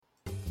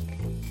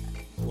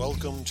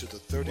Welcome to the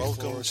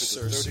 34th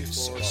Cersei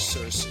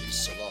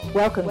Salon.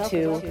 Welcome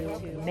to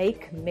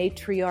Make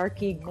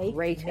Matriarchy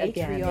Great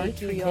Again.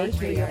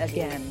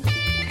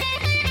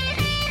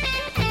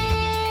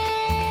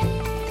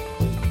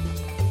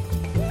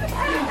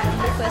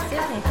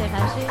 L'écossais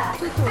interagit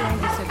tout au long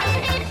de ce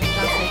cours.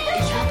 Dans cette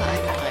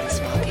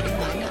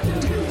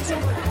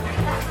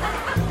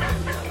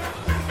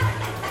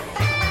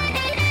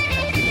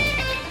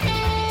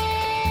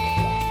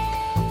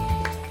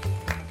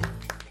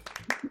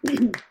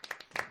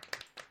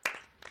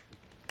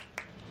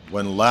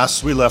When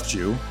last we left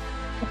you,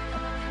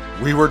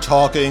 we were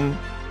talking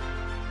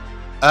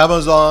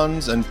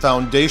Amazons and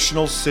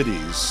foundational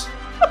cities,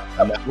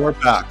 and now we're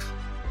back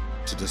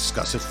to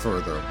discuss it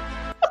further.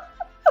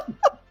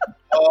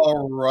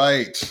 All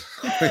right.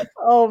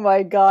 Oh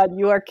my God,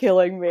 you are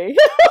killing me.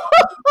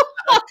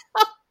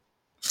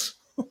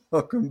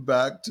 Welcome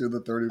back to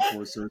the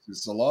 34th Cersei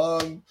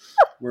Salon,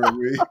 where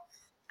we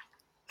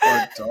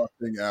are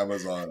talking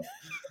Amazon.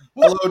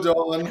 Hello,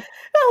 Dawn.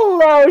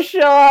 Hello,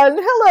 Sean.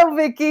 Hello,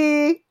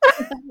 Vicky.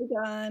 Hi,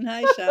 Don.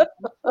 Hi, Sean.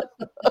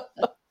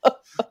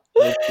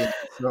 Okay,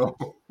 so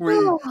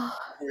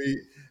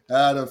we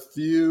had a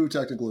few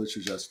technical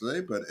issues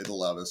yesterday, but it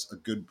allowed us a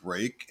good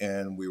break,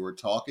 and we were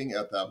talking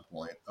at that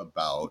point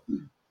about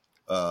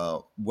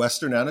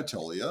Western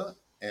Anatolia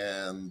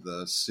and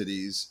the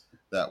cities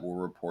that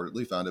were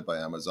reportedly founded by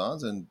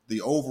Amazons, and the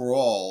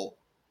overall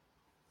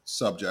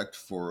subject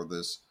for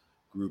this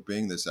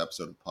grouping, this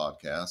episode of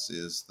podcast,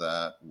 is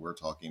that we're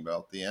talking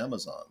about the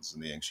Amazons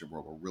in the ancient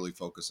world. We're really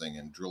focusing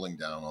and drilling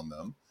down on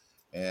them.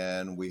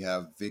 And we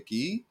have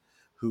Vicky,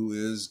 who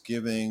is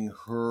giving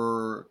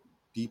her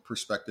deep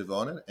perspective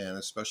on it, and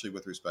especially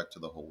with respect to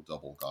the whole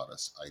double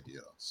goddess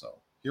idea.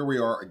 So here we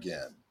are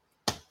again.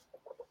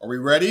 Are we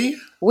ready?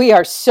 We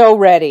are so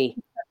ready.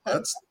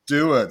 Let's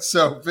do it.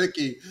 So,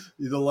 Vicky,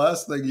 the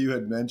last thing you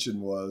had mentioned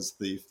was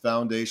the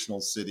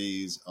foundational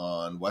cities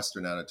on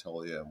Western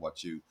Anatolia and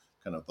what you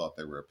kind of thought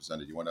they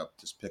represented. You want to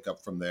just pick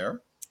up from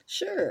there?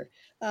 Sure.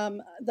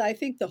 I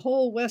think the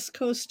whole west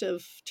coast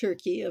of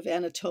Turkey, of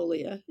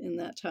Anatolia in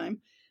that time,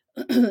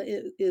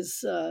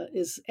 is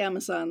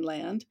Amazon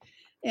land.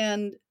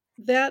 And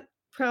that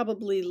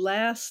probably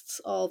lasts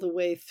all the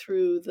way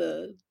through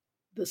the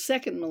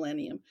second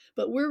millennium.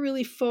 But we're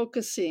really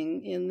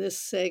focusing in this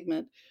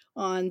segment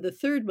on the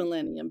third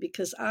millennium,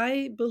 because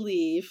I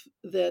believe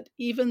that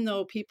even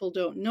though people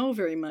don't know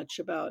very much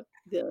about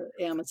the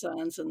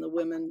Amazons and the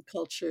women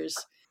cultures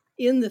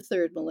in the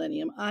third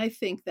millennium, I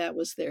think that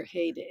was their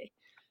heyday.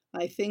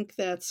 I think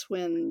that's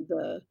when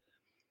the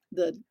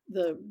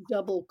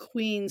double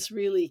queens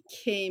really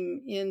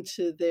came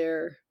into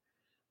their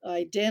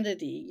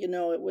identity. You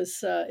know, it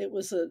was a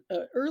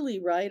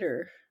early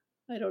writer.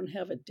 I don't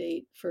have a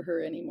date for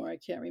her anymore. I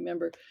can't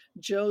remember.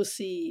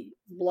 Josie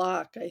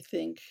Block, I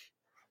think.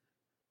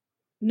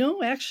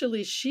 No,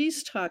 actually,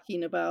 she's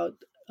talking about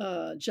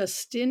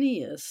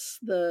Justinius,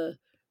 the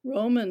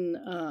Roman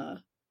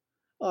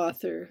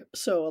author,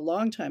 so a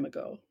long time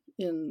ago,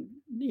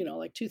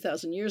 like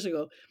 2,000 years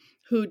ago,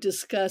 who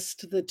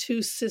discussed the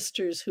two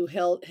sisters who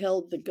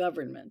held the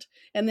government.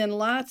 And then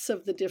lots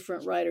of the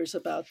different writers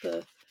about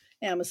the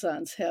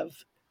Amazons have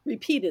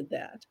repeated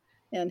that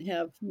and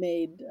have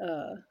made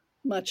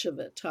much of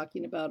it,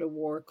 talking about a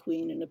war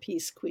queen and a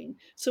peace queen.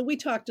 So we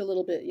talked a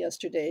little bit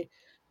yesterday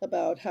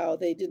about how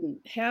they didn't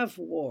have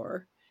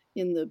war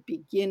in the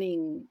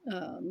beginning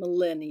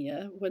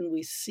millennia, when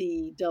we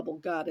see double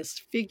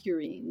goddess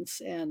figurines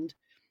and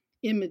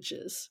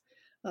images.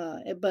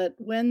 But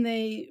when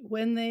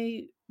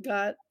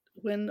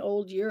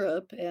old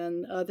Europe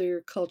and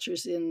other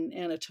cultures in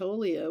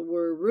Anatolia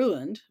were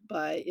ruined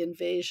by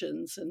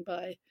invasions and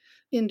by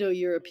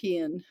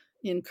Indo-European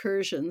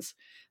incursions,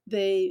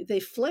 they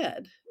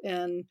fled,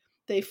 and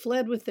they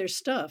fled with their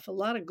stuff, a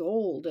lot of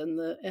gold,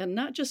 and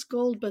not just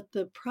gold, but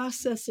the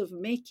process of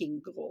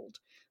making gold,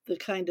 the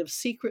kind of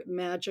secret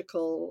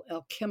magical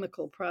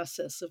alchemical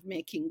process of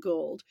making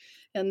gold.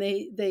 And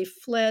they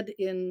fled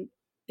in,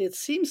 it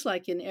seems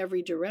like, in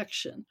every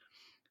direction.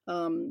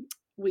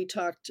 We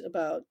talked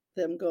about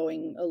them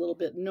going a little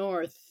bit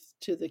north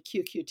to the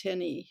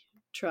Cucuteni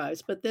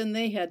tribes, but then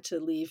they had to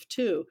leave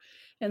too.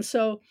 And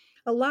so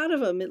a lot of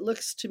them, it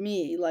looks to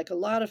me like a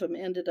lot of them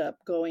ended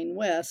up going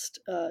west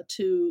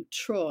to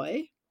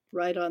Troy,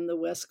 right on the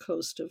west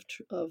coast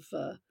of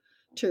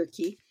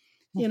Turkey,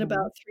 in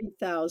about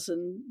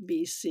 3000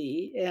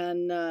 BC,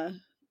 and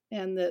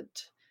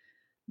that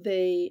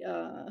they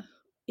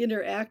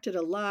interacted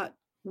a lot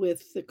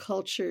with the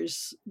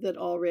cultures that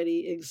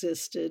already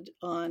existed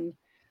on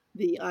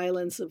the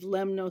islands of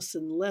Lemnos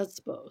and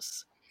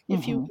Lesbos.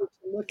 If you were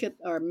to look at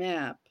our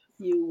map,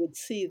 you would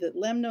see that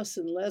Lemnos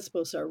and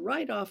Lesbos are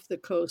right off the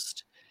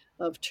coast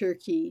of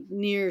Turkey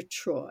near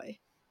Troy.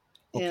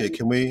 Okay,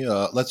 can we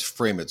let's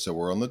frame it. So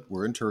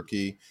we're in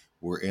Turkey.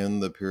 We're in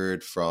the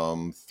period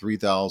from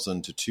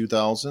 3000 to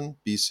 2000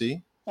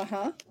 BC.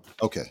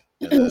 Okay.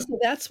 So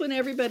that's when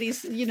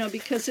everybody's,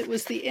 because it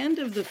was the end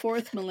of the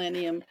fourth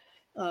millennium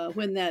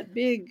when that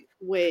big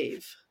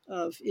wave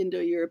of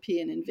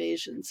Indo-European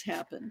invasions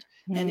happened.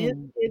 And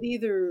it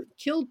either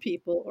killed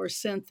people or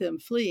sent them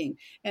fleeing.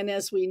 And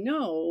as we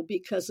know,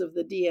 because of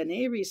the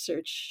DNA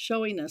research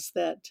showing us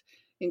that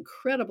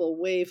incredible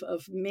wave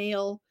of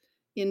male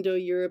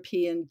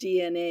Indo-European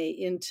DNA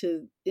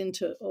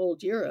into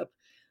old Europe,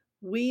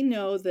 we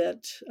know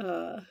that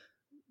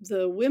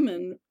the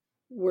women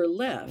were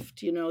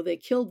left. They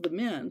killed the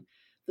men,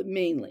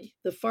 mainly.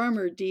 The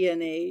farmer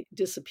DNA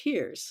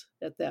disappears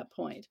at that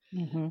point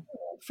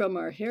from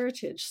our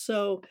heritage.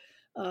 So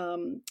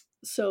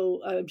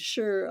I'm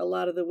sure a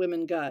lot of the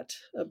women got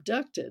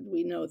abducted.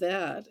 We know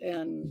that,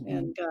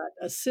 and got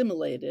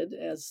assimilated,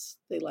 as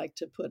they like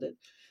to put it,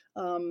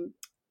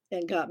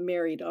 and got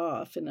married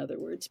off, in other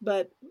words.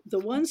 But the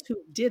ones who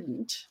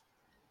didn't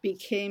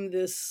became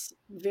this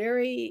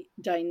very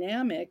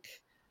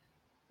dynamic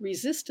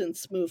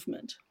resistance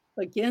movement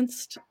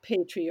against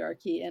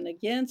patriarchy and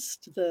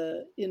against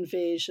the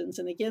invasions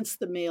and against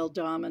the male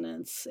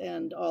dominance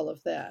and all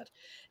of that.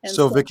 And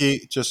so Vicki,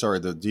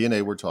 the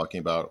DNA we're talking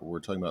about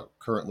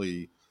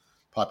currently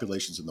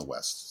populations in the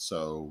West.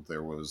 So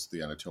there was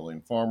the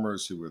Anatolian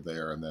farmers who were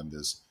there, and then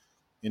this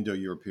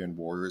Indo-European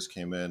warriors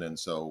came in. And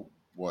so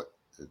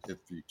if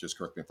you just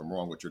correct me if I'm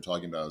wrong, what you're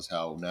talking about is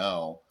how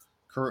now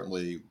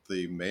currently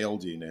the male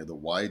DNA, the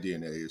Y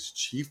DNA, is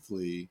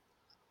chiefly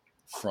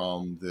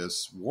from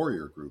this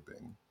warrior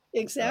grouping.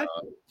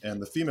 Exactly.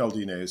 And the female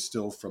DNA is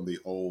still from the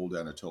old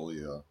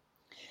Anatolia.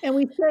 And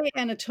we say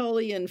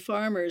Anatolian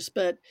farmers,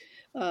 but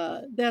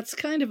that's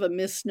kind of a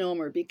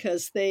misnomer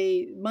because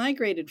they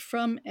migrated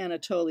from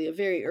Anatolia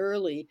very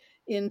early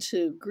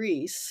into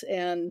Greece,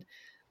 and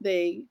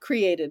they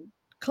created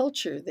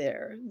culture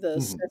there, the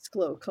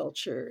Sesklo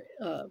culture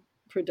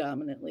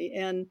predominantly.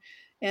 And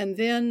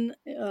then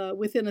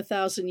within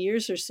 1,000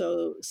 years or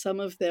so,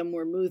 some of them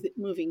were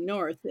moving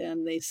north,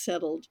 and they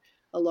settled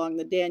along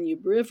the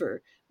Danube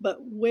River. But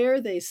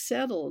where they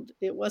settled,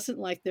 it wasn't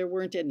like there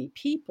weren't any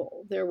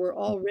people. There were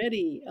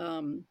already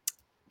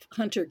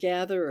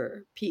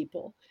hunter-gatherer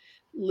people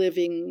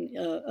living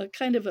a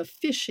kind of a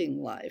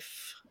fishing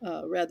life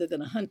rather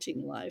than a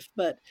hunting life.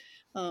 But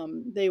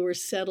they were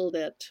settled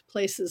at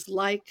places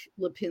like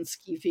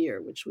Lipinski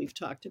Vir, which we've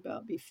talked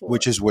about before.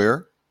 Which is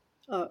where?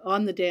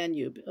 On the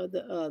Danube,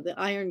 the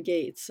Iron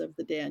Gates of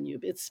the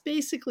Danube. It's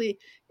basically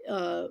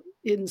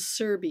in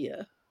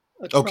Serbia,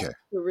 across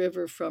the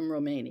river from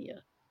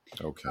Romania.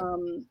 Okay.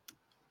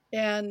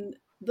 And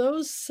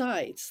those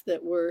sites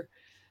that were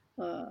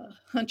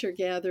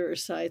hunter-gatherer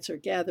sites, or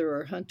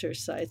gatherer-hunter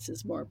sites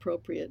is more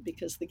appropriate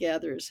because the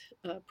gatherers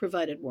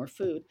provided more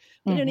food.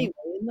 But anyway,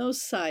 in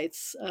those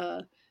sites,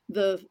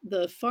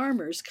 the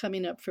farmers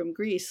coming up from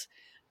Greece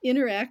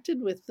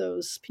interacted with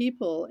those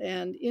people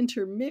and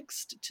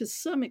intermixed to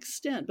some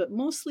extent, but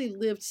mostly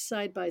lived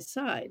side by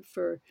side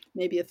for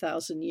maybe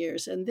 1,000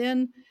 years. And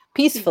then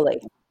peacefully,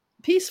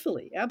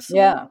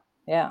 absolutely.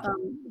 Yeah.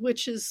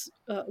 Which is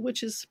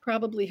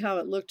probably how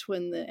it looked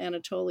when the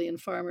Anatolian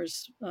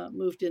farmers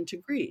moved into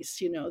Greece.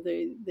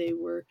 They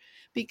were,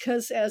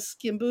 because as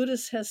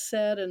Gimbutas has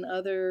said and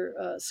other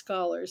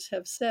scholars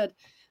have said,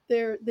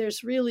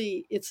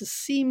 it's a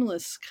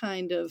seamless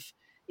kind of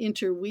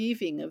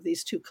interweaving of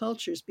these two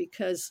cultures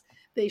because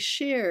they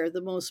share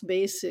the most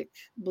basic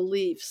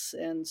beliefs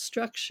and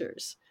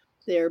structures.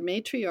 They're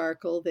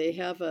matriarchal. They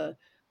have a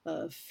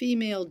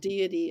female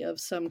deity of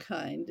some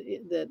kind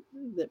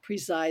that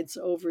presides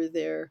over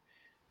their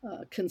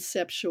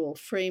conceptual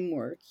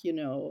framework,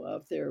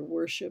 of their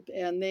worship,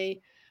 and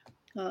they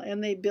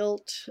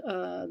built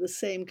the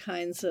same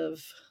kinds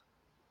of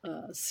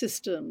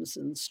systems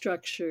and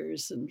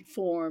structures and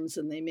forms,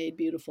 and they made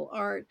beautiful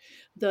art.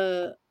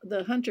 The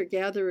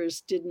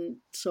hunter-gatherers didn't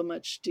so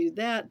much do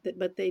that,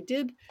 but they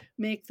did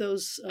make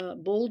those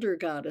boulder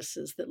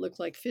goddesses that look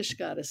like fish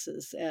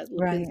goddesses at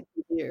Lipinski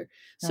Vir.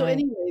 So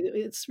anyway,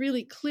 it's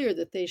really clear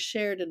that they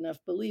shared enough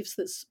beliefs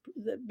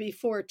that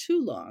before too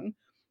long,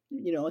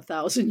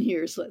 1,000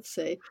 years, let's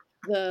say,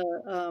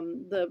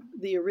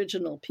 the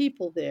original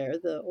people there,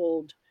 the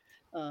old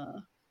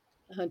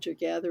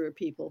hunter-gatherer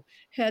people,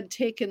 had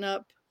taken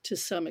up to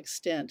some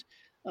extent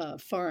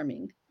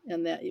farming,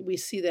 and that we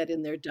see that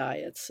in their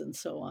diets and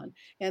so on.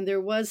 And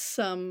there was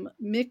some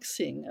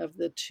mixing of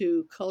the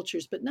two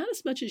cultures, but not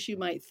as much as you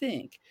might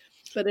think,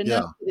 but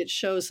enough that it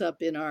shows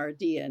up in our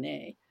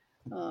DNA.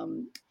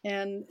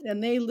 And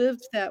they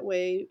lived that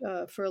way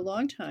for a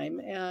long time.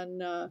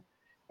 And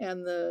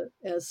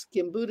as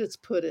Gimbutas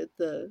put it,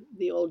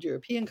 the old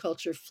European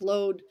culture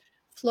flowed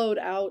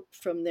out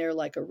from there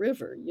like a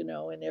river,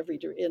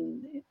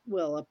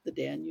 up the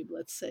Danube,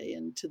 let's say,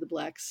 into the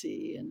Black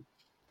Sea, and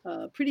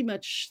pretty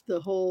much the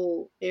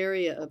whole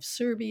area of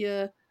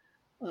Serbia,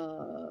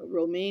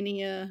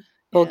 Romania,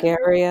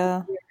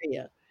 Bulgaria,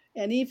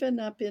 and even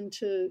up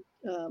into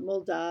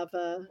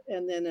Moldova,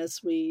 and then,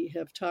 as we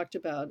have talked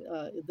about,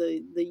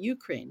 the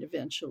Ukraine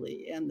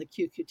eventually, and the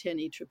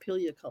Cucuteni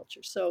Tripilia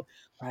culture. So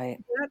that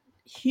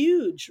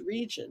huge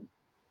region,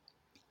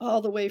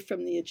 all the way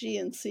from the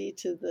Aegean Sea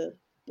to the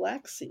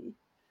Black Sea,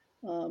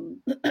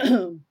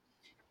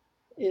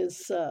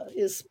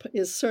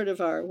 is sort of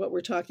our what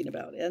we're talking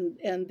about,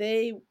 and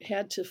they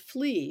had to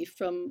flee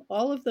from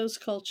all of those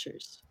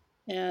cultures,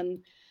 and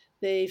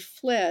they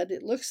fled.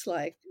 It looks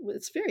like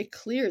it's very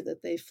clear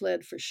that they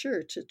fled for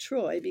sure to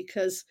Troy,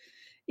 because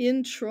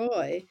in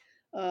Troy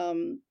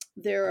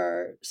there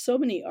are so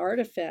many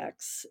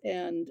artifacts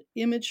and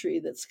imagery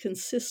that's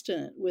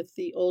consistent with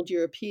the old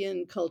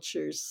European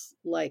cultures,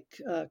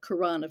 like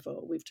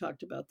Koranovo. We've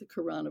talked about the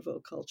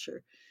Koranovo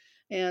culture.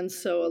 And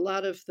so a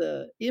lot of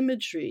the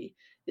imagery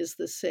is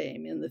the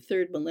same in the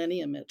third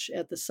millennium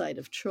at the site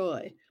of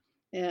Troy.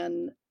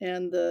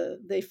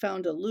 They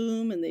found a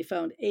loom, and they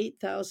found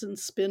 8,000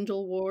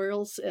 spindle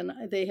whorls, and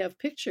they have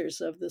pictures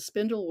of the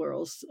spindle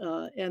whorls,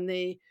 and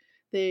they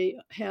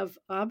have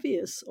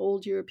obvious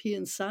old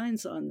European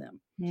signs on them.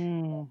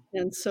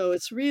 And so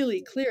it's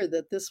really clear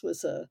that this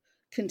was a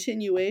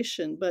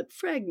continuation, but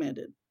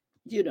fragmented,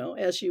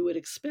 as you would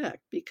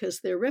expect, because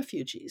they're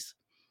refugees.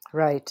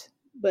 Right.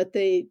 But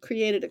they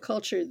created a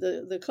culture,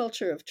 the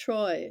culture of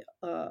Troy,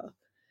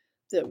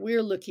 that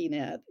we're looking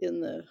at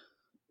in the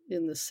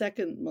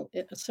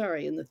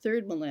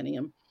third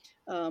millennium,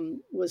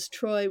 was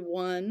Troy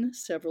 1,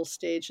 several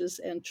stages,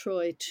 and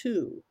Troy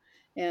 2.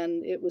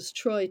 And it was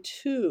Troy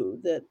 2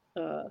 that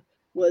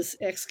was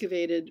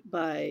excavated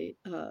by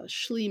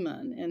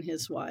Schliemann and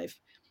his wife.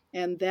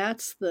 And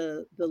that's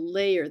the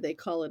layer, they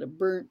call it a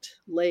burnt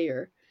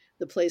layer.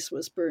 The place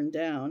was burned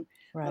down.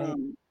 Right.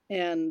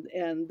 And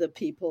the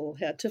people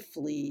had to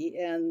flee.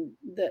 And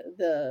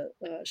the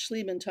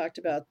Schliemann talked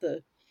about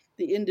the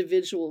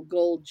individual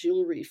gold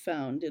jewelry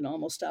found in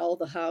almost all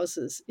the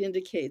houses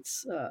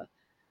indicates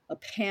a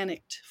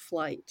panicked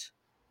flight.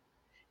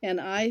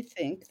 And I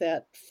think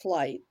that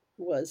flight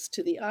was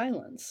to the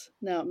islands.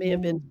 Now, it may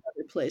have been to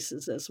other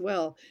places as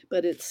well,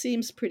 but it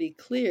seems pretty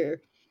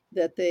clear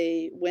that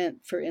they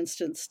went, for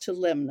instance, to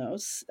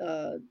Lemnos.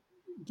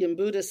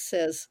 Gimbutas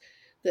says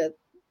that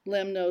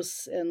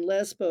Lemnos and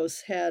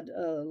Lesbos had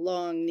a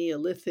long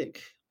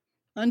Neolithic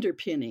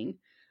underpinning,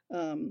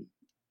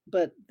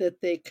 but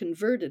that they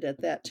converted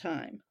at that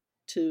time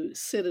to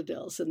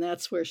citadels. And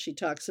that's where she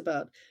talks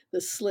about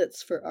the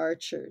slits for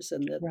archers,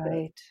 and that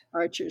the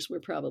archers were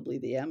probably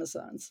the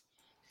Amazons.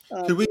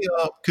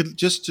 Could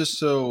just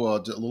so a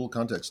little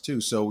context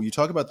too. So you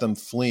talk about them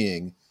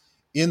fleeing.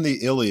 In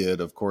the Iliad,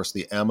 of course,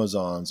 the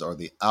Amazons are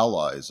the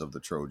allies of the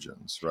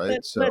Trojans, right?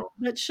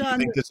 But Sean, do you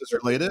think this is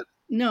related?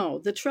 No,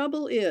 the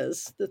trouble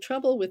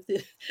with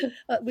the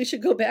we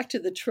should go back to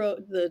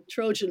the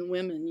Trojan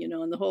women,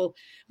 and the whole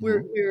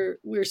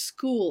we're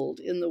schooled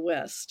in the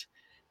West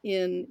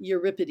in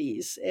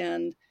Euripides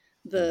and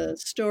the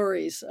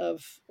stories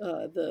of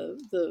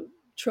the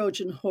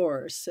Trojan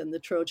horse and the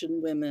Trojan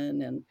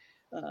women and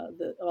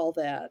all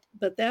that.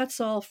 But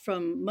that's all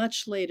from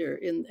much later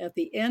at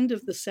the end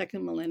of the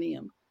second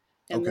millennium.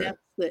 And that's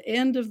the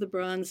end of the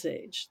Bronze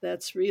Age.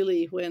 That's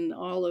really when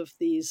all of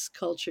these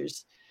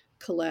cultures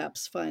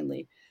collapse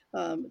finally.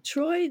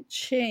 Troy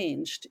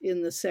changed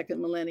in the second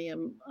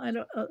millennium,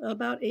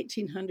 about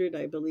 1800,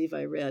 I believe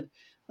I read,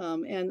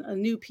 and a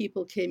new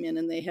people came in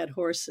and they had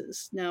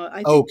horses. Now,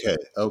 I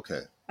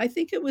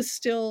think it was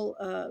still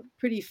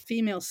pretty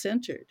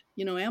female-centered.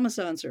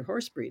 Amazons are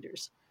horse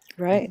breeders.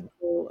 Right.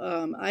 So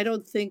I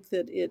don't think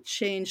that it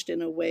changed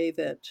in a way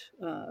that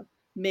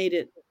made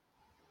it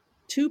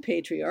too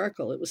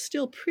patriarchal. It was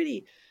still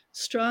pretty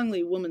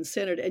strongly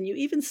woman-centered. And you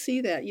even see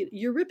that.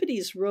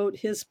 Euripides wrote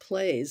his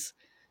plays,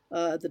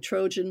 The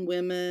Trojan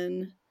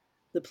Women,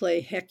 the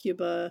play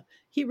Hecuba.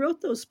 He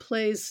wrote those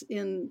plays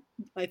in,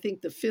 I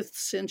think, the 5th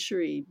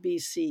century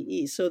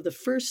BCE, so the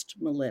first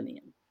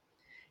millennium.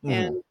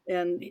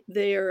 And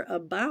they're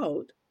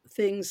about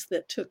things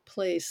that took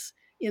place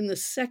in the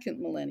second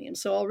millennium.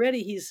 So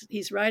already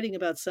he's writing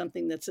about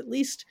something that's at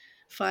least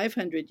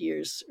 500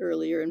 years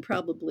earlier, and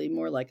probably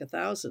more like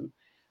 1,000.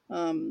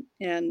 And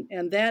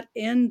that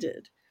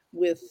ended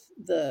with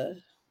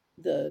the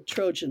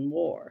Trojan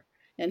War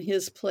and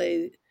his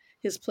play,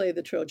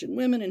 The Trojan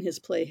Women, and his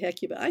play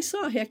Hecuba. I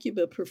saw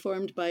Hecuba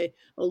performed by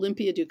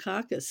Olympia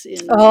Dukakis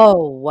in.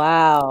 Oh,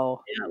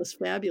 wow! Yeah, it was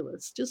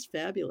fabulous, just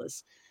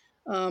fabulous.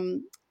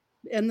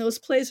 And those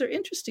plays are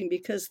interesting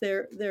because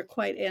they're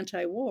quite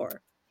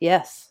anti-war.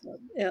 Yes.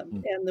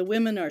 And the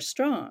women are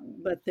strong,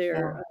 but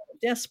they're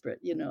desperate.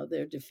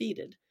 They're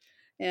defeated.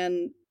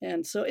 And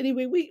so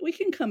anyway, we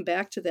can come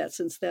back to that,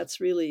 since that's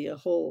really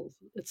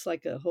it's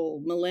like a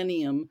whole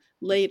millennium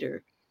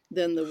later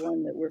than the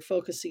one that we're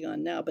focusing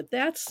on now. But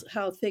that's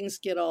how things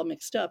get all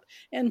mixed up.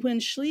 And when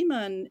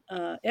Schliemann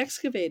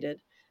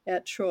excavated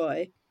at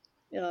Troy,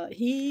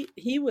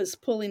 he was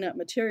pulling up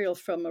material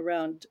from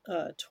around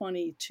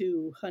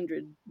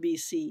 2200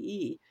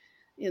 BCE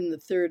in the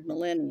third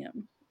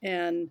millennium.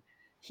 And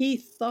he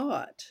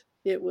thought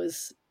it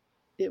was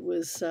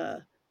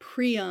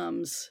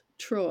Priam's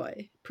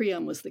Troy.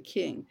 Priam was the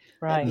king.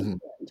 Right.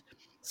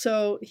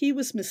 So he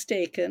was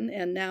mistaken,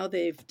 and now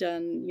they've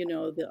done,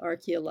 the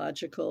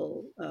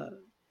archaeological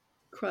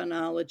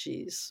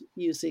chronologies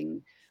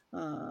using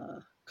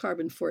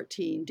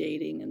carbon-14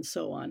 dating and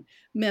so on,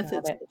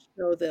 methods that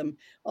show them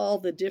all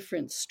the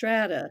different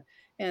strata.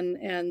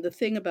 And the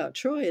thing about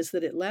Troy is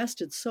that it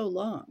lasted so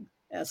long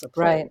as a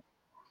place. Right.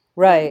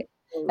 Right.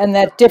 And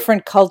that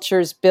different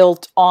cultures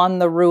built on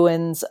the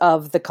ruins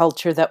of the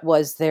culture that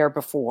was there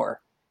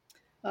before.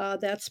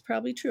 That's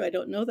probably true. I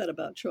don't know that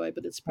about Troy,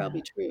 but it's Yeah.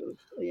 probably true.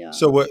 Yeah.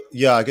 So what?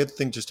 Yeah, I get to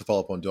think, just to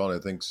follow up on Dawn. I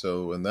think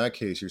so. In that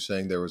case, you're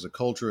saying there was a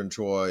culture in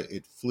Troy.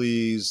 It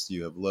flees.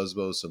 You have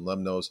Lesbos and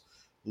Lemnos.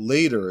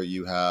 Later,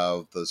 you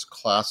have this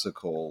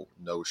classical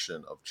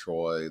notion of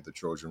Troy, the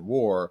Trojan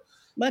War.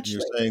 Much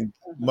You're later. saying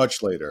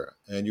much later,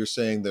 and you're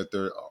saying that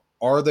there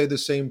are they the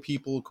same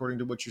people according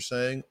to what you're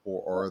saying,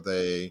 or are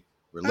they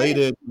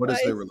related? What is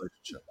their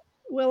relationship?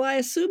 Well, I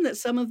assume that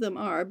some of them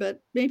are,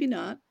 but maybe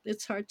not.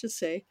 It's hard to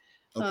say.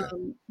 Okay.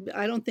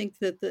 I don't think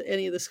that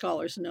any of the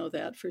scholars know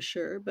that for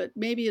sure, but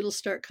maybe it'll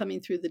start coming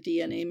through the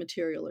DNA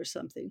material or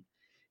something.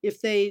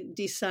 If they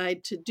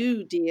decide to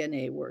do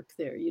DNA work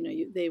there,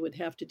 they would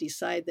have to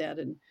decide that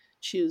and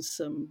choose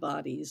some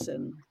bodies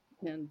and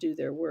do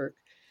their work.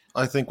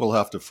 I think we'll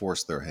have to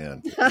force their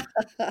hand.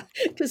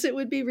 Because it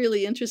would be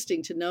really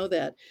interesting to know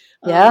that.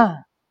 Yeah.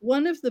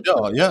 One of the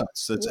Yeah.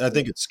 I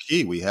think it's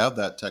key. We have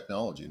that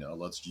technology now.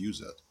 Let's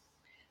use it.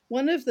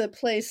 One of the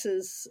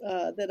places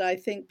that I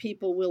think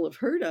people will have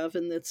heard of,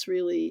 and that's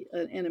really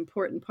an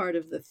important part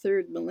of the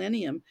third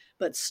millennium,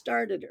 but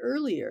started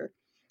earlier,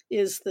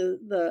 is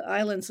the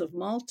islands of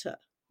Malta.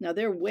 Now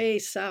they're way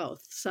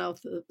south of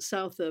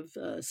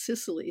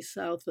Sicily,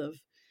 south of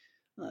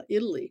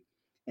Italy,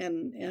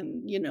 and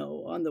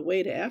on the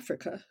way to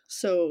Africa.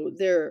 So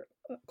they're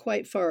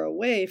quite far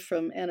away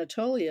from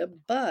Anatolia,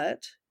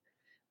 but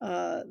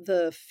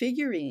the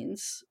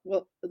figurines,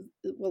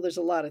 there's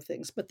a lot of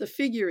things, but the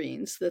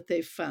figurines that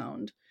they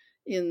found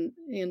in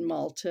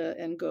Malta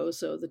and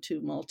Gozo, the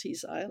two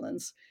Maltese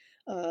islands,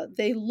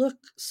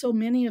 so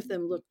many of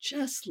them look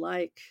just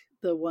like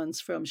the ones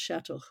from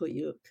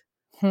Çatalhöyük.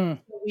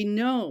 We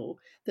know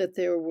that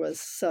there was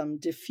some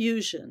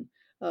diffusion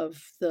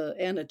of the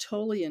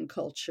Anatolian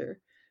culture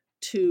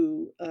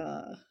to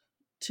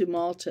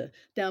Malta.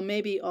 Now,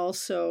 maybe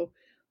also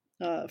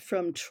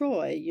from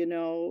Troy,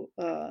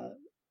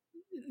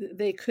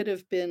 they could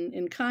have been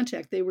in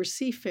contact. They were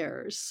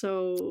seafarers.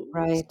 So,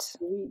 Right.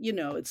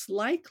 It's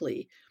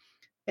likely.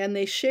 And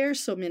they share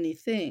so many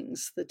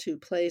things, the two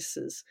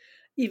places,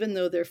 even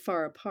though they're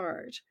far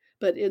apart.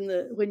 But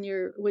when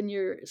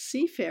you're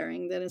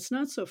seafaring, then it's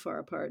not so far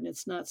apart and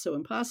it's not so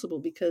impossible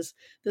because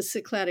the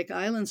Cycladic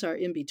Islands are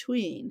in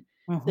between.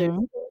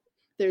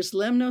 There's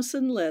Lemnos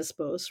and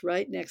Lesbos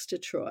right next to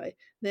Troy.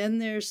 Then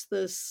there's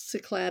the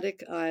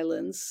Cycladic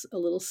Islands a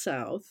little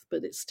south,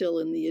 but it's still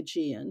in the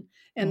Aegean.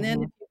 And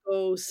then if you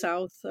go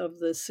south of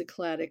the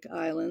Cycladic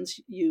Islands,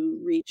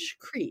 you reach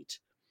Crete.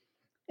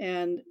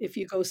 And if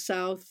you go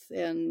south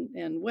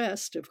and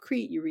west of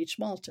Crete, you reach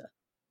Malta.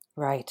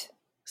 Right.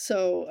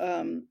 So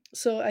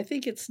I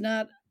think it's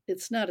not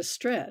a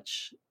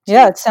stretch.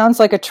 Yeah, it sounds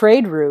like a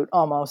trade route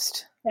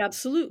almost.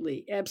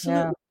 Absolutely.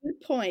 Yeah.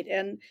 Good point.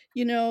 And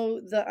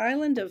the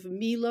island of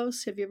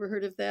Milos, have you ever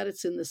heard of that?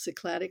 It's in the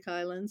Cycladic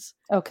Islands.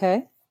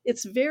 Okay.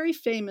 It's very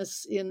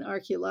famous in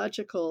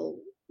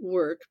archaeological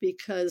work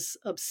because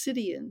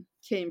obsidian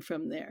came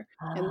from there.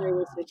 And there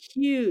was a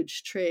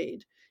huge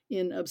trade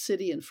in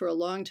obsidian for a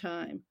long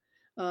time.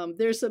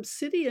 There's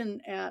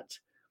obsidian at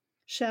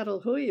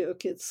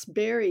Çatalhöyük. It's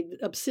buried.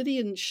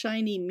 Obsidian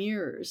shiny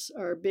mirrors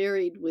are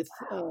buried with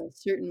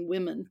certain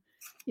women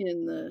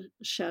in the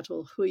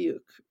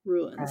Çatalhöyük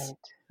ruins.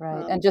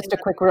 Right. And just a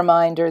quick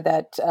reminder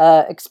that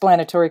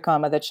explanatory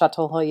comma that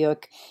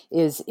Çatalhöyük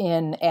is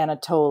in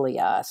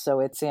Anatolia. So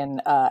it's in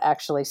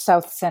actually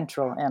south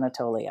central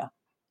Anatolia,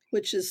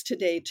 which is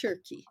today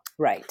Turkey.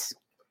 Right.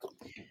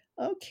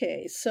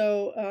 Okay,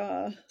 so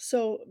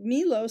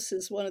Milos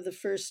is one of the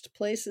first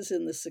places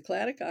in the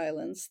Cycladic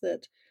Islands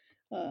that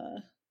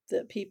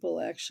people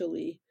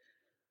actually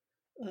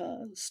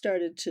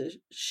started to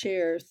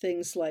share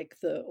things like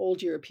the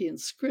old European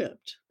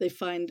script. They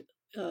find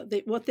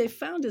what they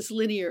found is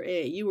Linear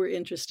A. You were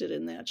interested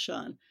in that,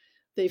 Sean.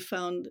 They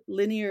found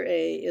Linear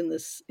A in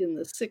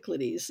the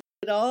Cyclades.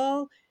 It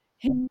all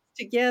hangs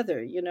together,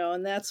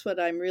 and that's what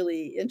I'm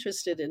really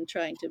interested in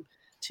trying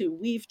to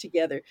weave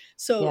together.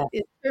 So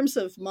in terms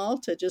of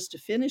Malta, just to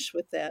finish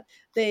with that,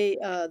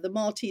 the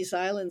Maltese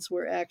Islands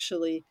were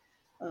actually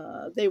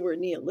they were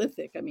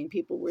Neolithic. I mean,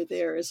 people were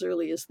there as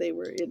early as they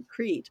were in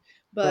Crete,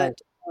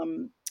 but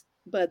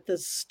the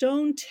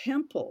stone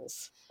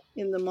temples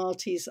in the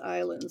Maltese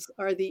Islands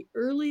are the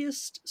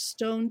earliest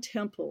stone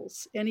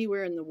temples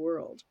anywhere in the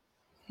world.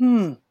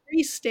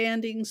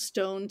 Freestanding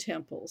stone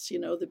temples,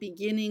 the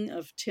beginning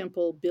of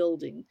temple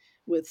building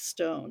with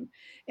stone.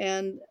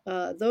 And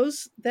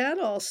that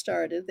all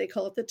started, they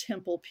call it the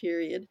Temple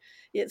period.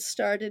 It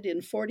started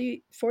in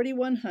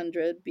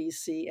 4100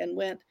 BC and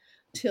went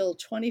till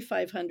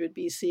 2500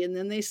 BC. And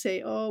then they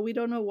say, we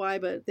don't know why,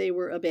 but they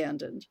were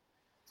abandoned.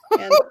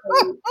 And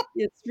so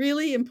it's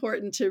really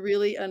important to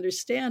really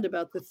understand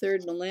about the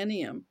third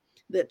millennium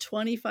that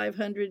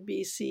 2500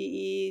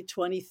 BCE,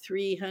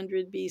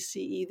 2300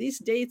 BCE, these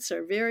dates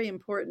are very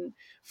important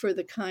for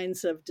the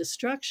kinds of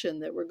destruction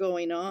that were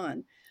going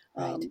on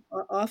Right.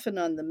 Often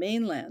on the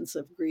mainlands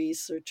of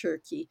Greece or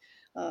Turkey,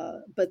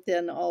 but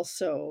then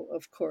also,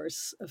 of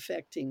course,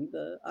 affecting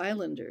the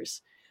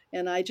islanders.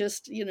 And I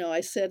just,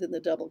 I said in The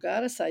Double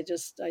Goddess, I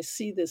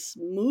see this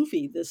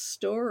movie, this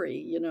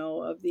story,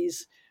 of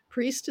these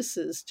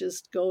priestesses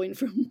just going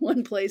from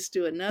one place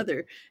to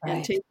another and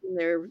Right. taking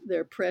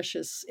their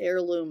precious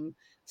heirloom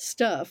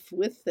stuff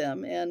with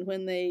them. And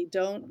when they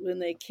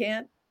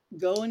can't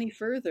go any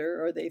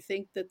further, or they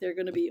think that they're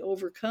going to be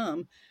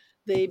overcome,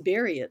 they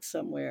bury it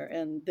somewhere.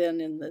 And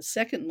then in the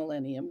second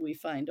millennium, we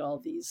find all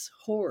these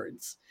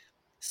hoards.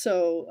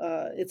 So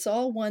it's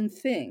all one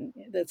thing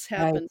that's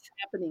Right.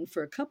 happening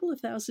for a couple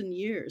of thousand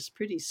years,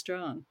 pretty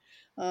strong.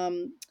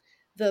 Um,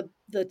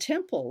 the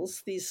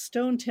temples, these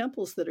stone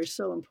temples that are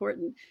so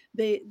important,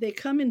 they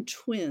come in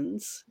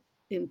twins,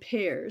 in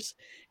pairs,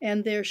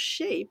 and they're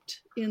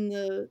shaped in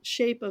the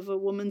shape of a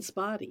woman's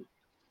body.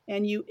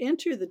 And you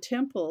enter the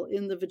temple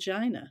in the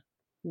vagina.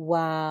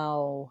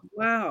 Wow.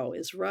 Wow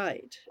is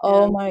right.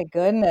 Oh And my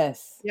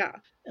goodness. yeah,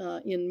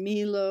 in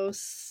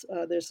Milos,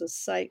 there's a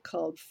site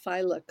called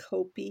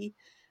Phylakopi,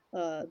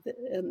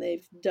 and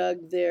they've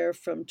dug there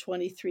from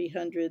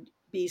 2300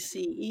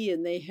 BCE,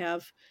 and they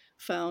have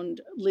found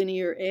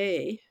Linear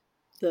A,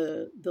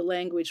 the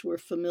language we're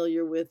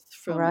familiar with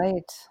from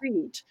Right.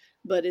 Crete,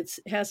 but it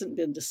hasn't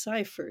been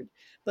deciphered.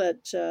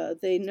 But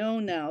they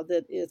know now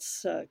that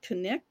it's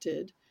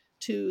connected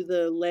to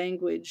the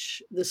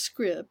language, the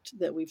script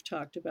that we've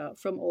talked about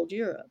from Old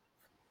Europe.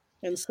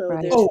 And so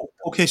Right. there's Oh,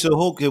 okay. So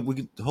we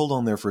could hold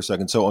on there for a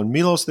second. So on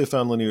Milos, they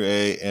found Linear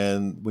A,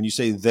 and when you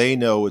say they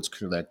know it's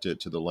connected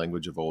to the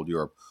language of Old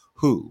Europe,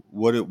 who,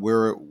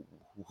 where,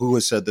 who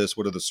has said this?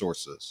 What are the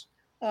sources?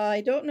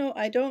 I don't know.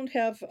 I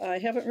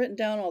haven't written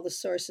down all the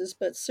sources,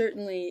 but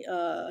certainly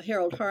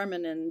Harold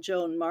Harmon and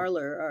Joan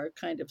Marler are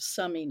kind of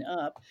summing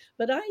up.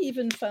 But I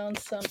even found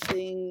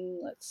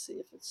something, let's see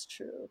if it's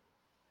true.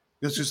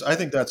 It's just, I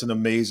think that's an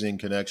amazing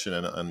connection,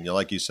 and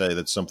like you say,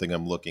 that's something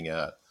I'm looking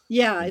at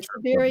Yeah, in it's a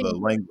terms of the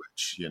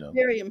language.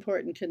 very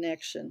important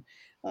connection.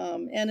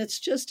 And it's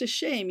just a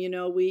shame,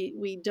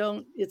 we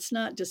don't, it's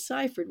not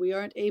deciphered. We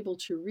aren't able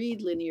to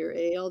read Linear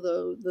A,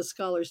 although the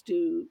scholars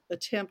do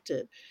attempt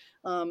it.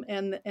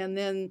 And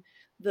then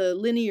the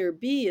Linear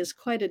B is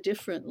quite a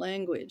different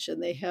language,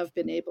 and they have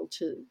been able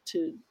to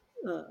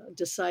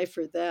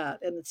decipher that.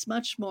 And it's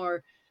much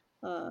more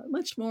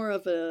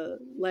of a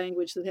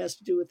language that has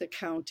to do with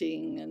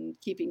accounting and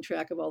keeping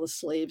track of all the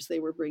slaves they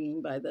were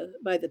bringing by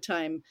the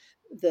time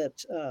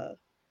that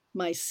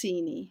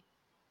Mycenae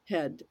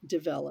had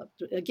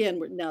developed.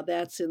 Again, now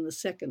that's in the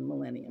second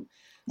millennium.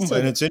 So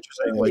And it's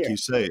interesting, earlier,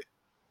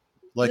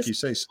 like this, you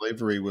say,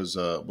 slavery was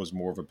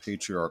more of a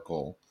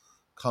patriarchal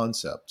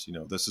concept.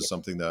 This is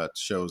something that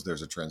shows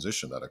there's a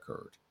transition that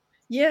occurred.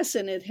 yes,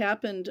 and it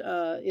happened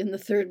in the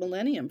third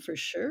millennium for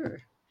sure.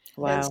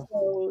 And Wow.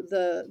 so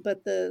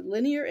the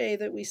Linear A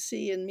that we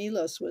see in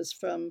Milos was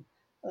from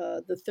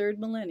the third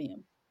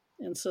millennium,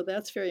 and so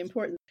that's very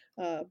important.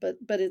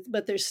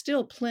 But there's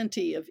still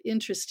plenty of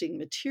interesting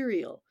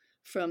material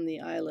from the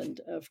island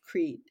of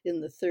Crete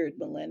in the third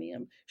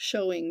millennium,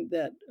 showing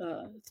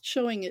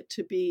it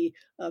to be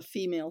a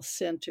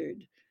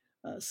female-centered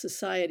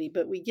society.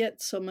 But we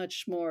get so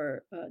much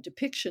more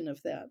depiction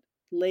of that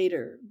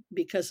later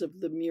because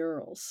of the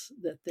murals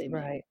that they made.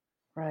 Right.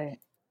 Right.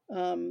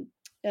 Um,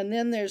 and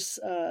then there's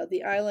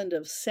the island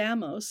of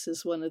Samos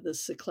is one of the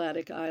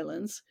Cycladic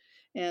islands,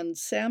 and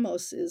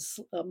Samos is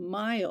a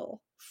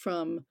mile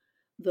from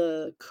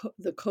the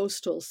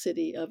coastal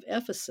city of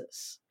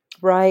Ephesus.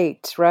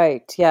 Right.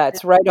 Right. Yeah,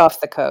 it's right off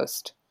the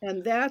coast.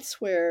 And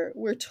that's where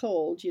we're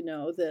told,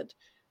 that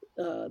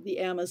the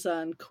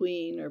Amazon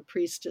queen or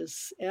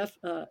priestess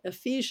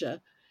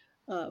Ephesia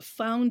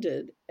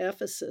founded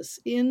Ephesus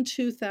in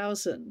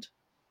 2000,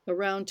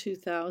 around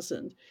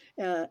 2000,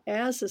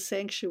 as a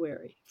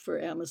sanctuary for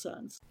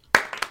Amazons.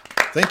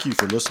 Thank you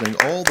for listening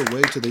all the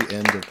way to the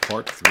end of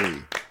part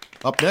 3.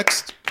 Up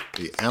next,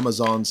 the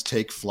Amazons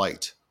take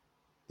flight.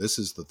 This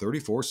is the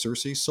 34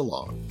 Circe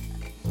Salon.